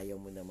ka, ayaw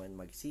mo naman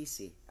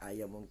magsisi,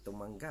 ayaw mong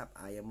tumanggap,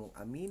 ayaw mong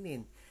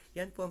aminin.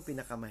 Yan po ang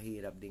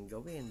pinakamahirap din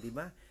gawin, di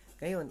ba?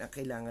 Ngayon, ang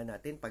kailangan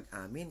natin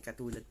pag-amin,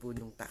 katulad po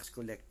nung tax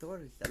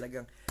collector,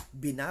 talagang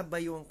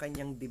binabayo ang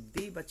kanyang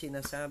dibdib at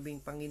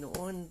sinasabing,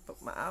 Panginoon,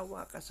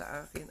 maawa ka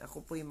sa akin,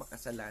 ako po'y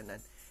makasalanan.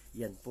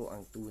 Yan po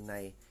ang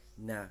tunay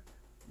na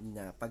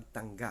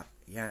pagtanggap.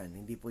 Yan,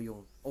 hindi po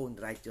yung own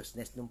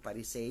righteousness ng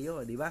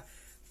Pariseo, di ba?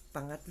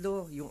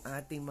 Pangatlo, yung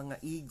ating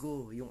mga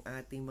ego, yung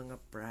ating mga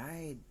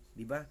pride,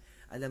 di ba?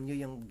 Alam nyo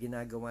yung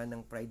ginagawa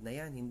ng pride na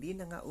yan, hindi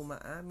na nga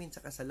umaamin sa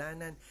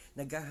kasalanan,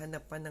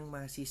 naghahanap pa ng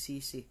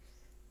masisisi.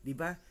 Di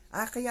ba?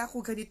 Kaya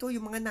ako ganito,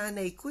 yung mga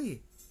nanay ko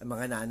ang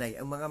mga nanay,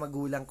 ang mga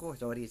magulang ko,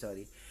 sorry.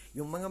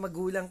 Yung mga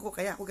magulang ko,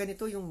 kaya ako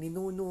ganito yung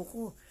ninuno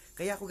ko.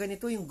 Kaya ako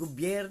ganito yung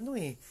gobyerno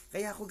eh.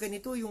 Kaya ako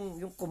ganito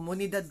yung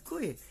komunidad ko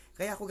eh.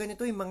 Kaya ako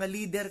ganito yung mga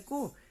leader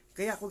ko.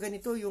 Kaya ako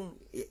ganito yung,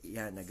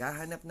 yan,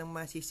 naghahanap ng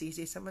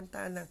masisisi.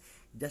 Samantalang,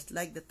 just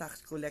like the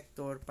tax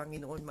collector,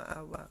 Panginoon,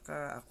 maawa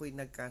ka, ako'y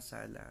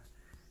nagkasala.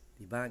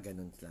 Diba?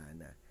 Ganun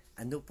sana.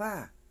 Ano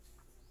pa?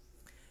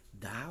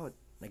 Doubt.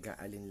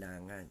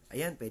 Nag-aalinlangan.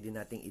 Ayan, pwede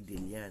nating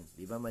i-deal yan.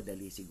 Di ba?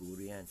 Madali siguro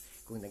yan.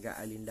 Kung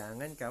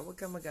nag-aalinlangan ka, huwag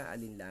ka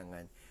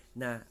mag-aalinlangan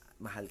na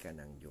mahal ka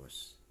ng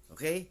Diyos.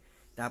 Okay?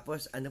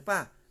 Tapos, ano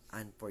pa?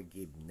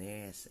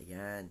 Unforgiveness.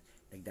 Ayan.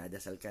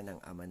 Nagdadasal ka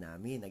ng Ama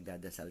namin.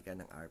 Nagdadasal ka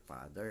ng Our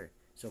Father.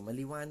 So,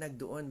 maliwanag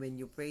doon when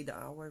you pray the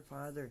Our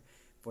Father.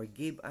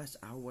 Forgive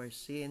us our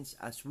sins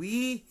as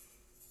we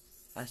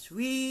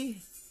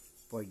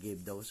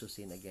forgive those who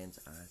sin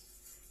against us.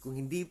 Kung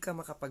hindi ka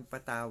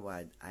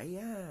makapagpatawad,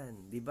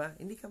 ayan, 'di ba?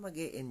 Hindi ka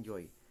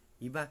mag-e-enjoy.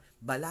 'Di ba?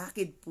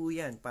 Balakid po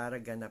 'yan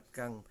para ganap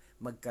kang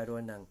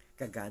magkaroon ng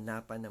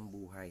kaganapan ng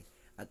buhay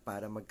at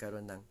para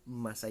magkaroon ng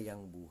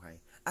masayang buhay.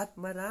 At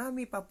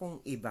marami pa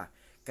pong iba.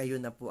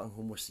 Kayo na po ang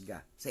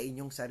humusga sa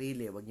inyong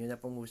sarili. Huwag niyo na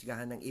pong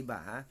husgahan ng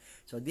iba, ha?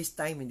 So this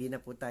time hindi na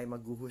po tayo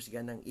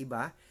maghuhusga ng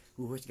iba.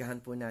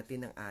 Huhusgahan po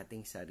natin ang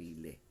ating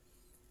sarili.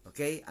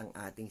 Okay, ang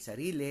ating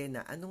sarili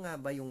na ano nga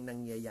ba yung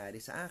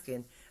nangyayari sa akin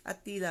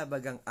at tila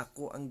bagang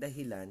ako ang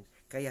dahilan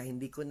kaya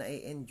hindi ko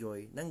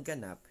na-enjoy ng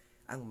ganap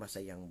ang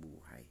masayang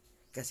buhay.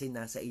 Kasi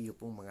nasa iyo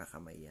pong mga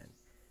kamay yan.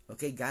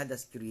 Okay, God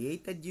has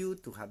created you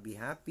to be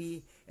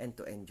happy and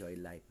to enjoy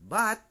life.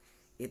 But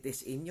it is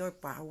in your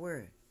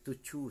power to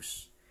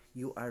choose.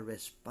 You are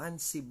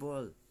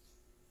responsible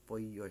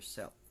for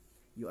yourself.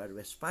 You are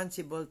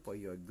responsible for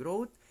your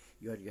growth.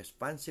 You are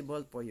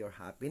responsible for your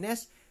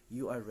happiness.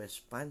 You are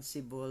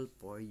responsible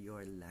for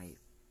your life.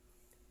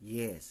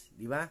 Yes,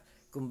 di ba?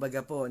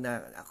 Kumbaga po,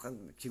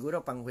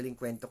 siguro panghuling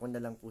kwento ko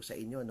na lang po sa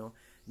inyo, no?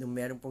 Nung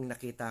meron pong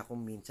nakita akong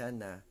minsan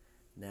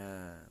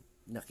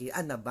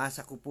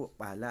nabasa ko po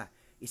pala,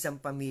 isang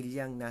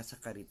pamilyang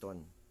nasa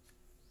kariton.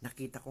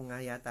 Nakita ko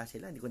nga yata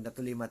sila, hindi ko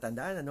natuloy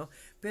matandaan, ano?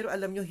 Pero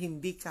alam nyo,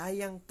 hindi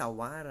kayang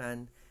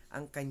tawaran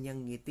ang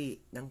kanyang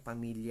ngiti ng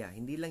pamilya.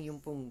 Hindi lang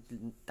yung pong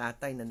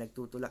tatay na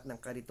nagtutulak ng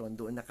kariton,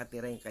 doon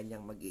nakatira yung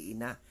kanyang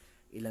mag-iina.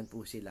 Ilan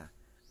po sila?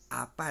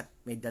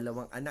 4. May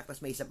 2 anak, tapos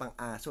may isa pang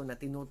aso na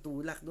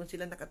tinutulak. Doon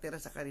sila nakatira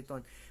sa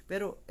kariton.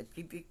 Pero,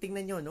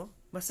 tingnan nyo, no?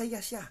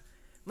 Masaya siya.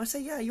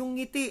 Masaya. Yung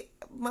ngiti,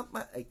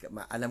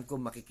 alam ko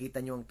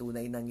makikita nyo ang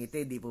tunay ng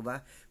ngiti, di po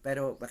ba?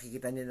 Pero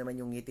makikita nyo naman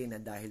yung ngiti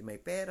na dahil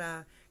may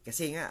pera.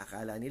 Kasi nga,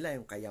 akala nila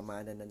yung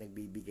kayamanan na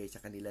nagbibigay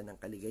sa kanila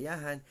ng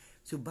kaligayahan.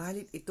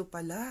 Subalit, ito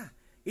pala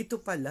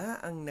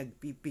ang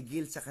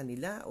nagpipigil sa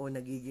kanila o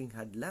nagiging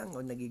hadlang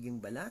o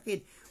nagiging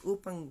balakid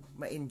upang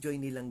ma-enjoy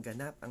nilang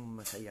ganap ang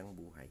masayang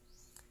buhay.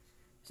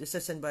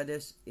 Sisters and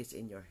brothers, it's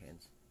in your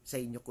hands. Sa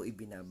inyo ko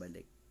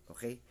ibinabalik.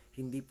 Okay?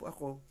 Hindi po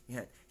ako.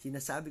 Yan.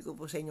 Sinasabi ko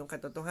po sa inyong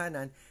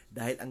katotohanan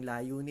dahil ang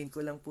layunin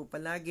ko lang po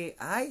palagi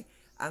ay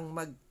ang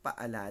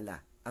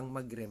magpaalala, ang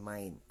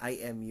mag-remind.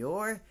 I am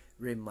your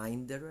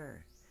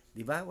reminderer.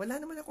 Diba? Wala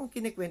naman akong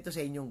kinikwento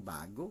sa inyong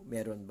bago.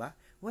 Meron ba?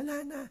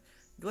 Wala na.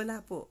 Wala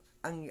po.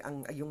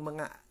 Yung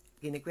mga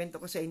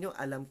kinikwento ko sa inyo,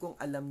 alam kong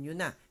alam nyo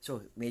na.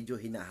 So, medyo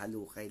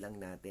hinahalukay lang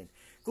natin.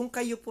 Kung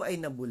kayo po ay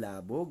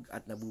nabulabog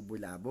at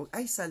nabubulabog,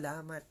 ay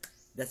salamat.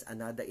 That's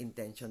another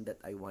intention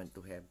that I want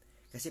to have.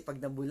 Kasi pag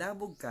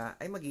nabulabog ka,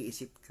 ay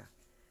mag-iisip ka.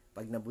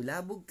 Pag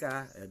nabulabog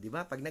ka, di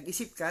ba? Pag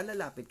nag-isip ka,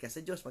 lalapit ka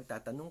sa Diyos,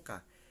 magtatanong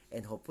ka.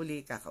 And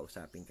hopefully,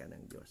 kakausapin ka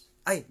ng Diyos.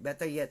 Ay,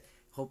 better yet,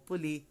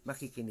 hopefully,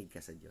 makikinig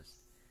ka sa Diyos.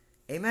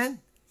 Amen?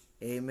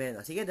 Amen.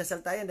 O, sige, dasal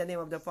tayo in the name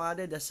of the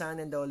Father, the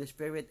Son, and the Holy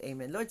Spirit.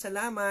 Amen. Lord,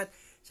 salamat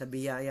sa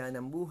biyaya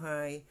ng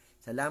buhay.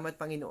 Salamat,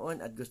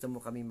 Panginoon, at gusto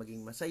mo kami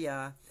maging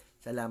masaya.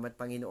 Salamat,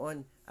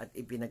 Panginoon, at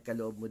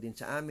ipinagkaloob mo din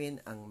sa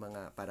amin ang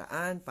mga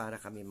paraan para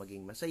kami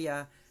maging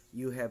masaya.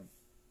 You have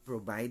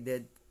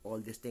provided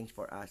all these things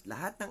for us.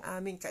 Lahat ng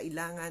aming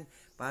kailangan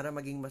para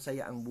maging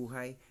masaya ang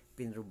buhay,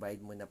 pinrovide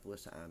mo na po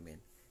sa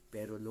amin.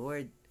 Pero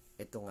Lord,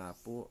 ito nga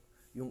po,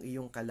 yung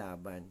iyong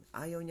kalaban,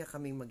 ayaw niya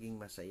kaming maging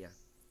masaya.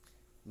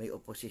 May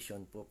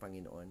oposisyon po,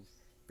 Panginoon.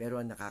 Pero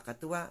ang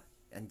nakakatuwa,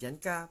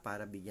 andyan ka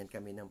para bigyan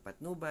kami ng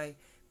patnubay,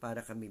 para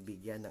kami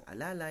bigyan ng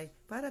alalay,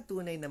 para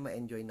tunay na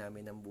ma-enjoy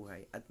namin ang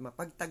buhay at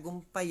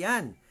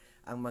mapagtagumpayan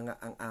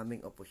ang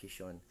aming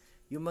oposisyon.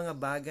 Yung mga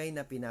bagay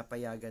na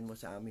pinapayagan mo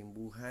sa aming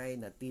buhay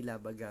na tila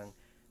bagang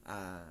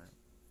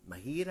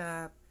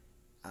mahirap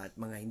at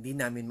mga hindi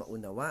namin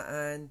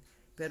maunawaan.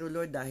 Pero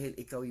Lord, dahil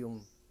ikaw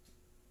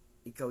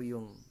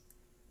yung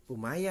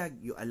pumayag,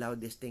 you allow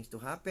these things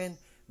to happen,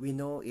 we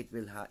know it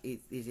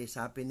is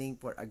happening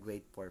for a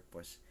great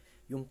purpose.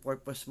 Yung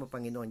purpose mo,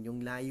 Panginoon,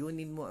 yung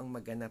layunin mo ang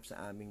maganap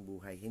sa aming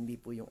buhay, hindi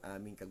po yung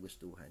aming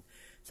kagustuhan.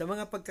 Sa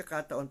mga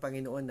pagkakataon,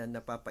 Panginoon, na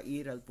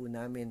napapairal po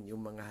namin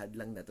yung mga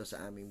hadlang na to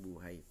sa aming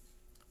buhay,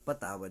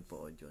 patawad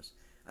po, O Diyos.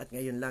 At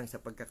ngayon lang, sa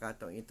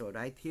pagkakataon ito,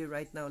 right here,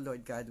 right now,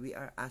 Lord God, we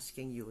are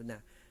asking you na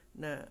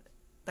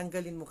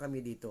tanggalin mo kami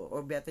dito.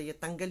 Or better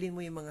yet, tanggalin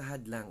mo yung mga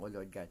hadlang, O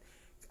Lord God.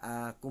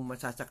 Kung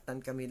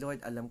masasaktan kami,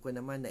 Lord, alam ko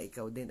naman na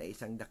ikaw din ay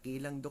isang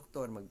dakilang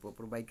doktor,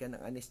 magpo-provide ka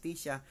ng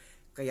anesthesia,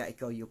 kaya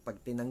ikaw yung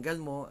pag tinanggal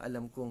mo,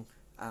 alam kong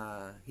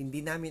hindi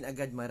namin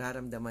agad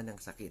mararamdaman ng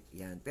sakit.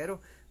 Yan. Pero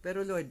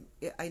Lord,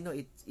 I know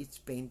it's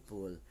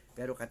painful.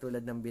 Pero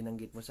katulad ng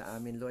binanggit mo sa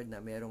amin, Lord, na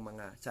merong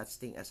mga such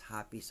thing as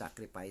happy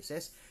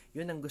sacrifices,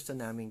 yun ang gusto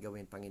namin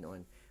gawin,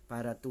 Panginoon,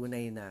 para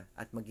tunay na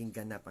at maging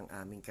ganap ang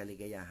aming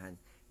kaligayahan.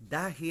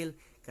 Dahil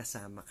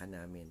kasama ka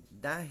namin.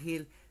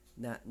 Dahil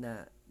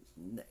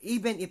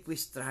even if we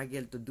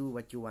struggle to do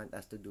what you want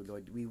us to do,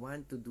 Lord, we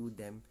want to do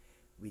them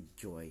with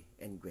joy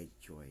and great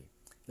joy.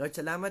 Lord,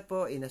 salamat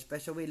po in a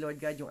special way, Lord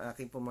God, yung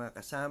aking pong mga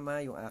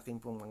kasama, yung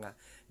aking pong mga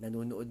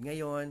nanonood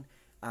ngayon.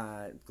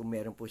 Kung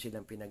meron po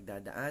silang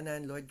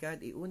pinagdadaanan, Lord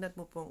God, iunat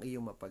mo po ang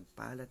iyong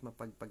mapagpalat,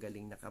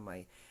 mapagpagaling na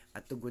kamay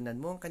at tugunan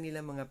mo ang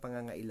kanilang mga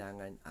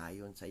pangangailangan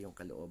ayon sa iyong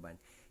kalooban.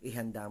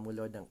 Ihanda mo,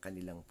 Lord, ang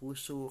kanilang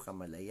puso,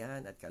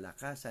 kamalayan at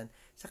kalakasan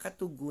sa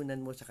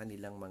katugunan mo sa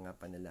kanilang mga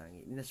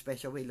panalangin. In a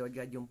special way, Lord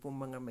God, yung pong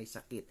mga may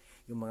sakit,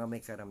 yung mga may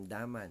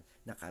karamdaman,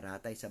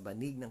 nakaratay sa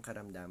banig ng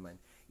karamdaman,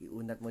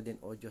 iunat mo din,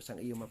 O Diyos, ang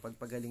iyong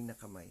mapagpagaling na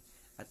kamay.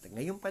 At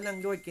ngayon pa lang,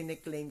 Lord,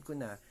 kine-claim ko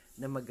na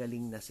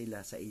magaling na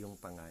sila sa iyong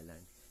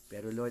pangalan.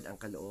 Pero Lord, ang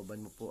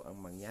kalooban mo po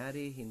ang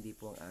mangyari, hindi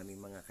po ang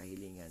aming mga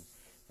kahilingan.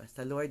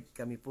 Basta Lord,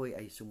 kami po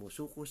ay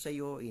sumusuko sa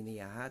iyo,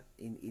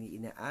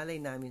 inaalay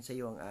namin sa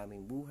iyo ang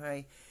aming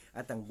buhay,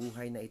 at ang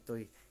buhay na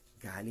ito'y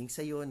galing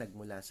sa iyo,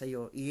 nagmula sa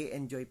iyo.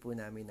 I-enjoy po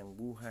namin ang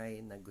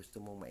buhay na gusto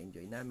mong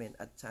ma-enjoy namin.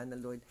 At sana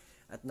Lord,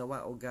 at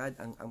nawa o God,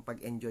 ang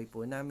pag-enjoy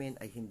po namin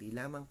ay hindi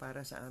lamang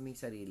para sa aming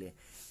sarili,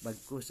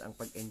 bagkus ang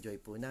pag-enjoy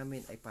po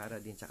namin ay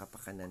para din sa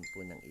kapakanan po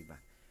ng iba.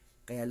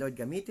 Kaya Lord,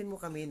 gamitin mo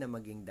kami na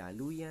maging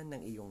daluyan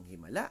ng iyong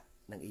himala,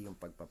 ng iyong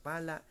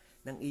pagpapala,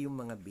 ng iyong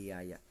mga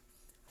biyaya,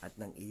 at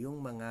ng iyong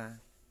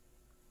mga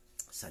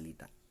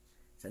salita.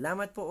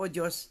 Salamat po, O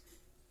Diyos.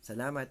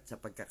 Salamat sa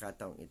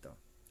pagkakataong ito.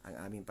 Ang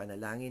aming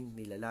panalangin,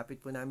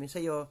 nilalapit po namin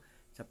sa iyo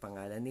sa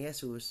pangalan ni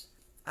Jesus.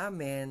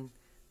 Amen.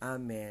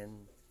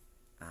 Amen.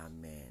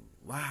 Amen.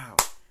 Wow!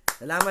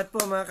 Salamat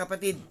po mga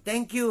kapatid.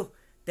 Thank you.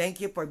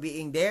 Thank you for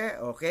being there.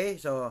 Okay?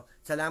 So,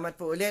 salamat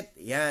po ulit.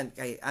 Yan.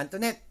 Kay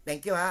Antoinette,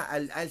 thank you ha.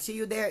 I'll see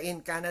you there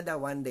in Canada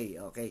one day.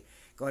 Okay?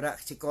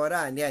 Si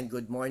Cora, yan.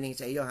 Good morning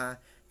sa iyo ha.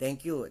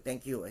 Thank you.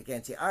 Thank you.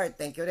 Again, si Art,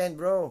 thank you rin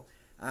bro.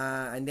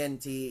 And then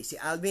si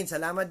Alvin,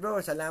 salamat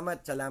bro.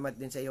 Salamat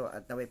din sa iyo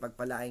at naway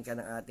pagpalain ka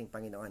ng ating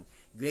Panginoon.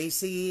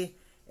 Gracie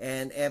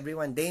and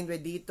everyone. Dane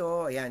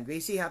Redito. Ayan.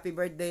 Gracie, happy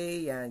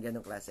birthday. Yan,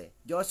 ganong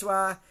klase.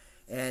 Joshua.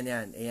 And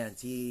yan. Ayan.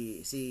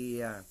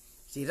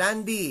 Si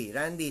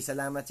Randy,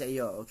 salamat sa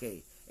iyo.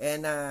 Okay.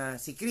 And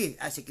si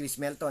Chris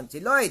Melton,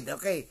 si Lloyd,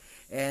 okay.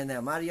 And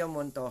Mario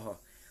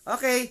Montojo.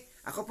 Okay,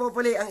 ako po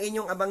puli ang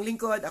inyong abang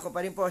lingkod. Ako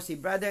pa rin po si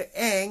Brother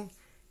Eng,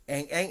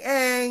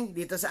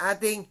 dito sa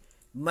ating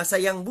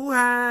Masayang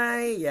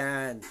Buhay.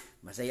 Yan,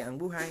 masaya ang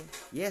buhay.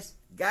 Yes,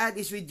 God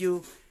is with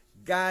you.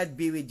 God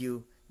be with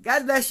you.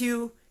 God bless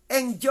you.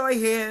 Enjoy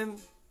Him.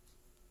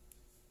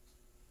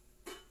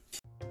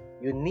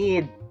 You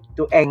need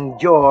to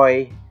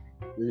enjoy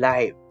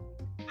life.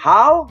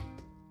 How?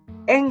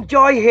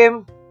 Enjoy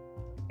Him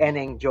and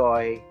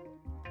enjoy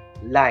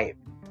life.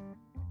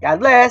 God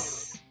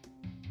bless!